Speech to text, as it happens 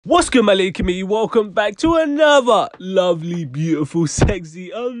What's good, my lady community? Welcome back to another lovely, beautiful,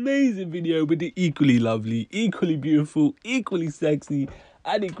 sexy, amazing video with the equally lovely, equally beautiful, equally sexy,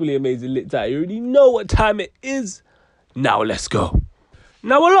 and equally amazing lit title. You already know what time it is. Now let's go.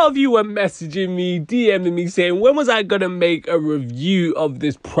 Now, a lot of you were messaging me, DMing me, saying, when was I going to make a review of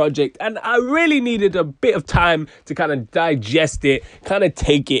this project? And I really needed a bit of time to kind of digest it, kind of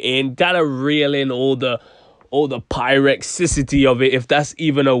take it in, kind of reel in all the pyrexicity of it, if that's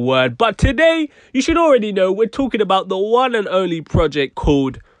even a word. But today, you should already know, we're talking about the one and only project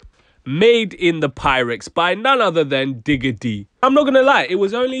called Made in the Pyrex by none other than DIGGA D. I'm not gonna lie, it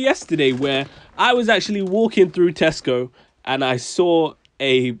was only yesterday where I was actually walking through Tesco and I saw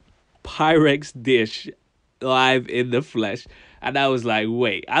a Pyrex dish live in the flesh. And I was like,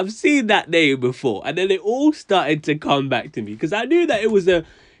 wait, I've seen that name before. And then it all started to come back to me because I knew that it was a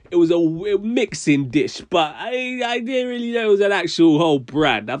mixing dish, but I didn't really know it was an actual whole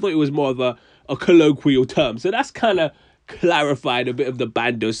brand. I thought it was more of a colloquial term. So that's kind of clarified a bit of the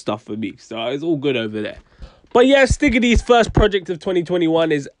bando stuff for me. So it's all good over there. But yeah, DIGGA D's first project of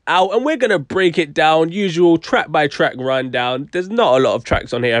 2021 is out, and we're going to break it down, usual track-by-track rundown. There's not a lot of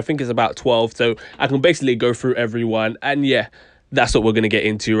tracks on here. I think it's about 12, so I can basically go through everyone. And yeah, that's what we're going to get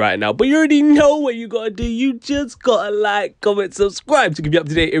into right now. But you already know what you got to do. You just got to like, comment, subscribe to keep you up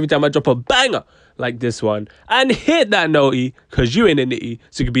to date every time I drop a banger like this one. And hit that noti, because you ain't in the nitty,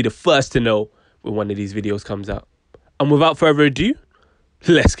 so you can be the first to know when one of these videos comes out. And without further ado,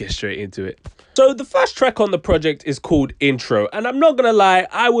 let's get straight into it. So the first track on the project is called Intro, and I'm not gonna lie,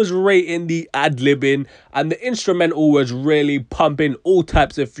 I was rating the ad-libbing, and the instrumental was really pumping all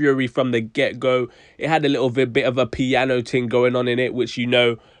types of fury from the get-go. It had a little bit of a piano thing going on in it, which you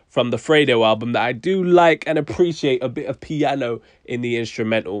know from the Fredo album that I do like and appreciate a bit of piano in the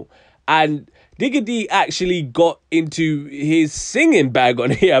instrumental. And DIGGA D actually got into his singing bag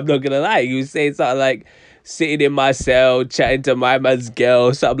on here, I'm not gonna lie. He was saying something like, sitting in my cell, chatting to my man's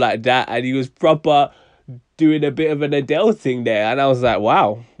girl, something like that. And he was proper doing a bit of an Adele thing there. And I was like,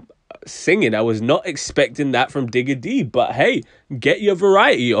 wow, singing. I was not expecting that from DIGGA D. But hey, get your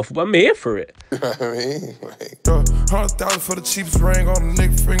variety off. I'm here for it. The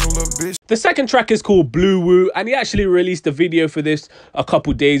second track is called Blue Woo, and he actually released a video for this a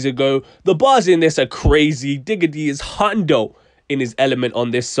couple days ago. The bars in this are crazy. DIGGA D is hundo in his element on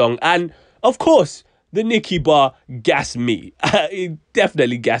this song. And of course, the Nicki bar gassed me. It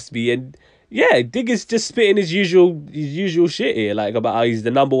definitely gassed me. And yeah, Digga's just spitting his usual shit here, like about how he's the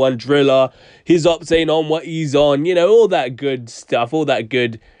 #1 driller, his ops ain't on what he's on, you know, all that good stuff, all that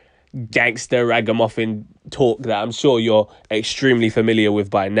good gangster ragamuffin talk that I'm sure you're extremely familiar with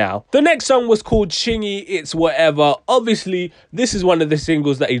by now. The next song was called Chingy, It's Whatever. Obviously, this is one of the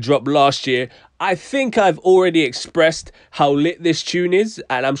singles that he dropped last year. I think I've already expressed how lit this tune is,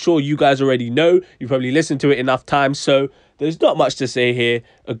 and I'm sure you guys already know. You probably listened to it enough times, so there's not much to say here.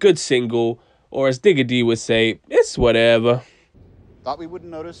 A good single, or as DIGGA D would say, it's whatever. Thought we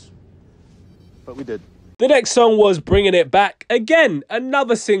wouldn't notice, but we did. The next song was Bringing It Back. Again,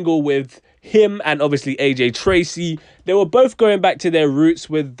 another single with him and obviously AJ Tracey. They were both going back to their roots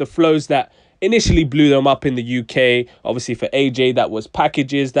with the flows that initially blew them up in the UK. Obviously for AJ, that was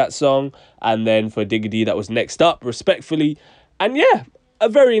Packages, that song. And then for DIGGA D, that was Next Up, respectfully. And yeah, a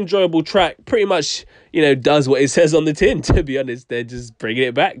very enjoyable track. Pretty much, you know, does what it says on the tin, to be honest. They're just bringing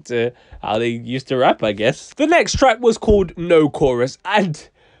it back to how they used to rap, I guess. The next track was called No Chorus. And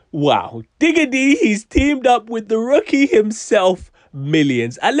wow, DIGGA D, he's teamed up with the rookie himself,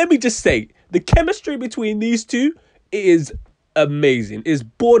 Millions. And let me just say, the chemistry between these two is amazing. It's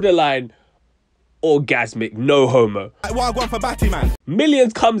borderline orgasmic, no homo.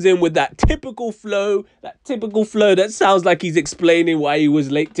 Millions comes in with that typical flow that sounds like he's explaining why he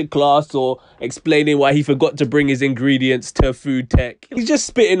was late to class or explaining why he forgot to bring his ingredients to food tech. He's just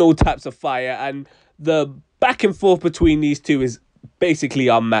spitting all types of fire, and the back and forth between these two is basically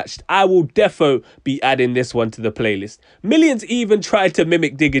unmatched. I will defo be adding this one to the playlist. Millions even tried to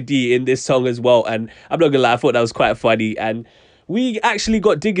mimic DIGGA D in this song as well, and I'm not gonna lie, I thought that was quite funny. And we actually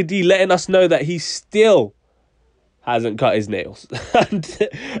got DIGGA D letting us know that he still hasn't cut his nails. And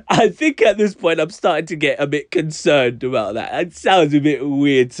I think at this point I'm starting to get a bit concerned about that. It sounds a bit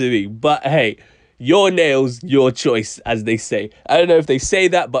weird to me, but hey, your nails, your choice, as they say. I don't know if they say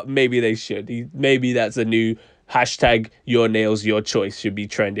that, but maybe they should. Maybe that's a new hashtag, your nails, your choice should be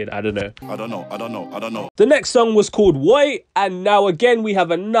trending. I don't know. I don't know. The next song was called Why, and now again we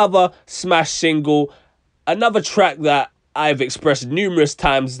have another smash single, another track that I've expressed numerous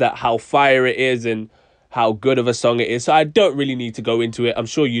times that how fire it is and how good of a song it is. So I don't really need to go into it. I'm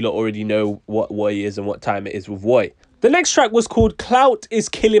sure you lot already know what Why is and what time it is with Why. The next track was called Clout Is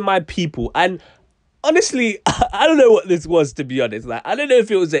Killing My People, and honestly, I don't know what this was, to be honest. Like, I don't know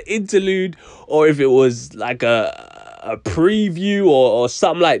if it was an interlude or if it was like a preview or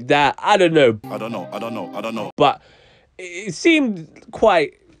something like that. I don't know. I don't know. But it seemed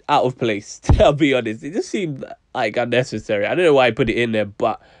quite out of place, I'll be honest. It just seemed like unnecessary. I don't know why I put it in there,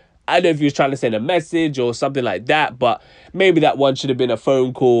 but I don't know if he was trying to send a message or something like that, but maybe that one should have been a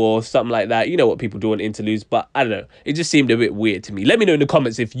phone call or something like that. You know what people do on interludes, but I don't know. It just seemed a bit weird to me. Let me know in the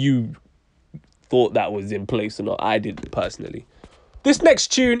comments if you thought that was in place or not. I didn't personally. This next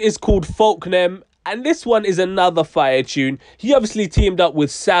tune is called Folknem, and this one is another fire tune. He obviously teamed up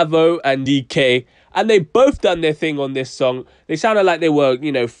with Savo and DK, and they both done their thing on this song. They sounded like they were,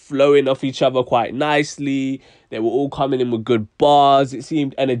 you know, flowing off each other quite nicely. They were all coming in with good bars. It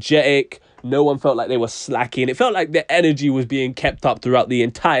seemed energetic. No one felt like they were slacking. It felt like the energy was being kept up throughout the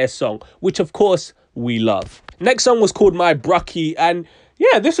entire song, which of course we love. Next song was called My Brucky, and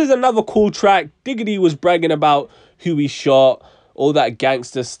yeah, this was another cool track. DIGGA D was bragging about who he shot, all that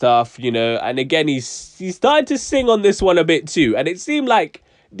gangster stuff, you know, and again, he started to sing on this one a bit too, and it seemed like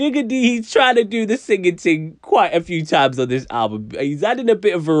DIGGA D, he's trying to do the singing thing quite a few times on this album. He's adding a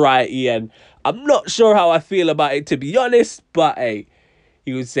bit of variety, and I'm not sure how I feel about it, to be honest, but hey,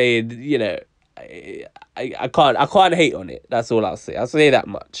 he was saying, you know, I can't hate on it. That's all I'll say. I'll say that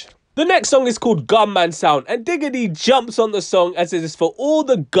much. The next song is called Gunman Sound, and DIGGA D jumps on the song and says it's for all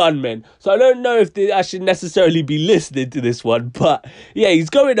the gunmen. So I don't know if I should necessarily be listening to this one, but yeah, he's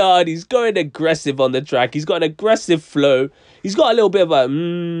going hard, he's going aggressive on the track, he's got an aggressive flow, he's got a little bit of a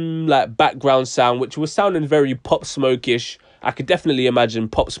like background sound, which was sounding very Pop Smoke-ish. I could definitely imagine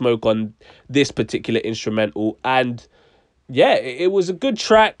Pop Smoke on this particular instrumental, and yeah, it was a good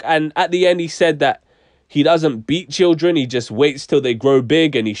track. And at the end, he said that he doesn't beat children, he just waits till they grow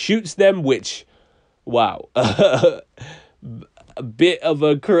big and he shoots them, which, wow, a bit of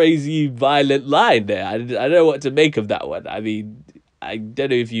a crazy, violent line there. I don't know what to make of that one. I mean, I don't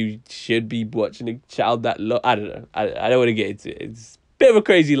know if you should be watching a child that long. I don't know. I don't want to get into it. It's a bit of a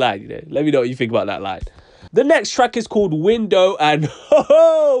crazy line, you know. Let me know what you think about that line. The next track is called Window, and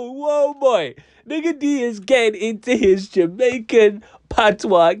whoa boy, DIGGA D is getting into his Jamaican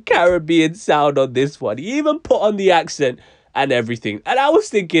patois Caribbean sound on this one. He even put on the accent and everything, and I was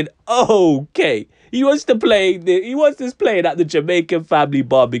thinking, okay, he wants this playing at the Jamaican family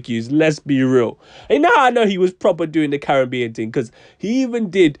barbecues. Let's be real. And now I know he was proper doing the Caribbean thing, because he even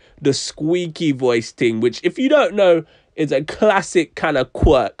did the squeaky voice thing, which, if you don't know, is a classic kind of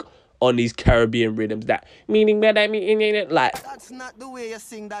quirk on these Caribbean rhythms. That meaning that I mean, like, that's not the way you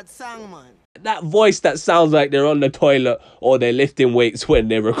sing that song, man. That voice that sounds like they're on the toilet or they're lifting weights when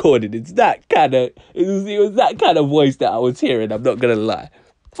they're recording. It was that kind of voice that I was hearing, I'm not gonna lie.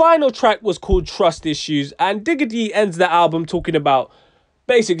 Final track was called Trust Issues, and DIGGA D ends the album talking about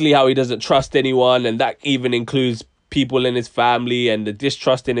basically how he doesn't trust anyone, and that even includes people in his family and the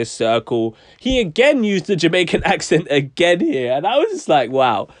distrust in his circle. He again used the Jamaican accent again here, and I was just like,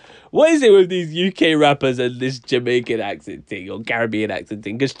 wow, what is it with these UK rappers and this Jamaican accent thing or Caribbean accent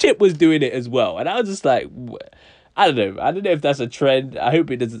thing? Because Chip was doing it as well, and I was just like, I don't know if that's a trend. I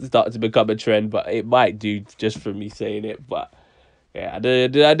hope it doesn't start to become a trend, but it might do just from me saying it. But yeah, I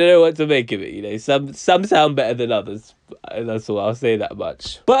don't know what to make of it, you know. Some sound better than others, and that's all, I'll say that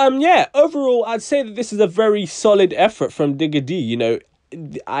much. But yeah, overall, I'd say that this is a very solid effort from DIGGA D. You know,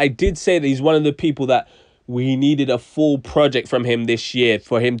 I did say that he's one of the people that we needed a full project from him this year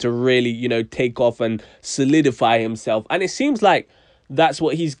for him to really, you know, take off and solidify himself. And it seems like that's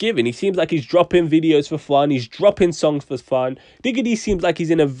what he's giving. He seems like he's dropping videos for fun. He's dropping songs for fun. DIGGA D seems like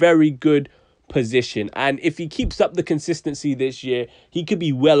he's in a very good position. And if he keeps up the consistency this year, he could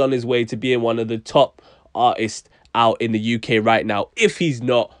be well on his way to being one of the top artists out in the UK right now, if he's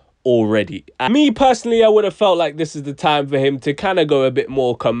not already. And me personally, I would have felt like this is the time for him to kind of go a bit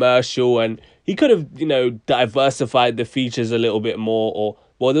more commercial, and he could have, you know, diversified the features a little bit more. Or,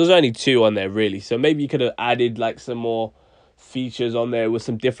 well, there was only 2 on there really, so maybe you could have added like some more features on there with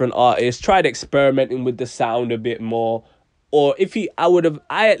some different artists, tried experimenting with the sound a bit more. Or if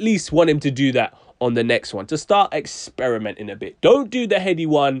I at least want him to do that on the next one, to start experimenting a bit. Don't do the heady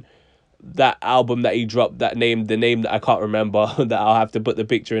one, that album that he dropped, the name that I can't remember, that I'll have to put the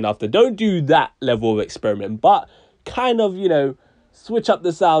picture in after. Don't do that level of experiment, but kind of, you know, switch up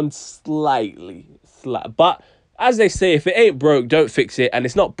the sound slightly. But as they say, if it ain't broke, don't fix it, and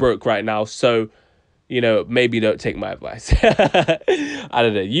it's not broke right now, so, you know, maybe don't take my advice. I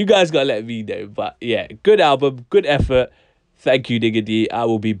don't know, you guys gotta let me know. But yeah, good album, good effort. Thank you, DIGGA D. I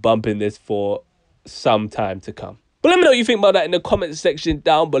will be bumping this for some time to come. But let me know what you think about that in the comment section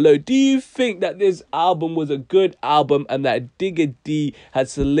down below. Do you think that this album was a good album and that Digga D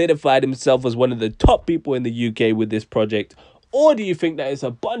has solidified himself as one of the top people in the UK with this project? Or do you think that it's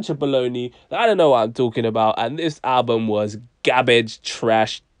a bunch of baloney that I don't know what I'm talking about and this album was garbage,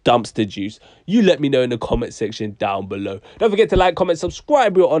 trash, dumpster juice? You let me know in the comment section down below. Don't forget to like, comment,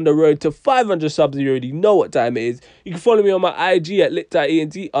 subscribe. We're on the road to 500 subs. You already know what time it is. You can follow me on my IG at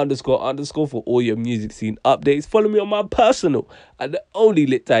lit.ent__ for all your music scene updates. Follow me on my personal at the only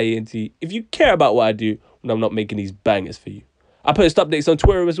lit.ent if you care about what I do when I'm not making these bangers for you. I post updates on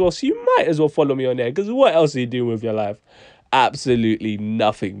Twitter as well, so you might as well follow me on there, because what else are you doing with your life? Absolutely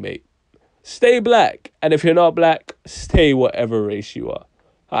nothing, mate. Stay black, and if you're not black, stay whatever race you are.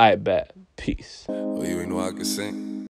 I bet. Peace. Oh, you ain't know I could sing?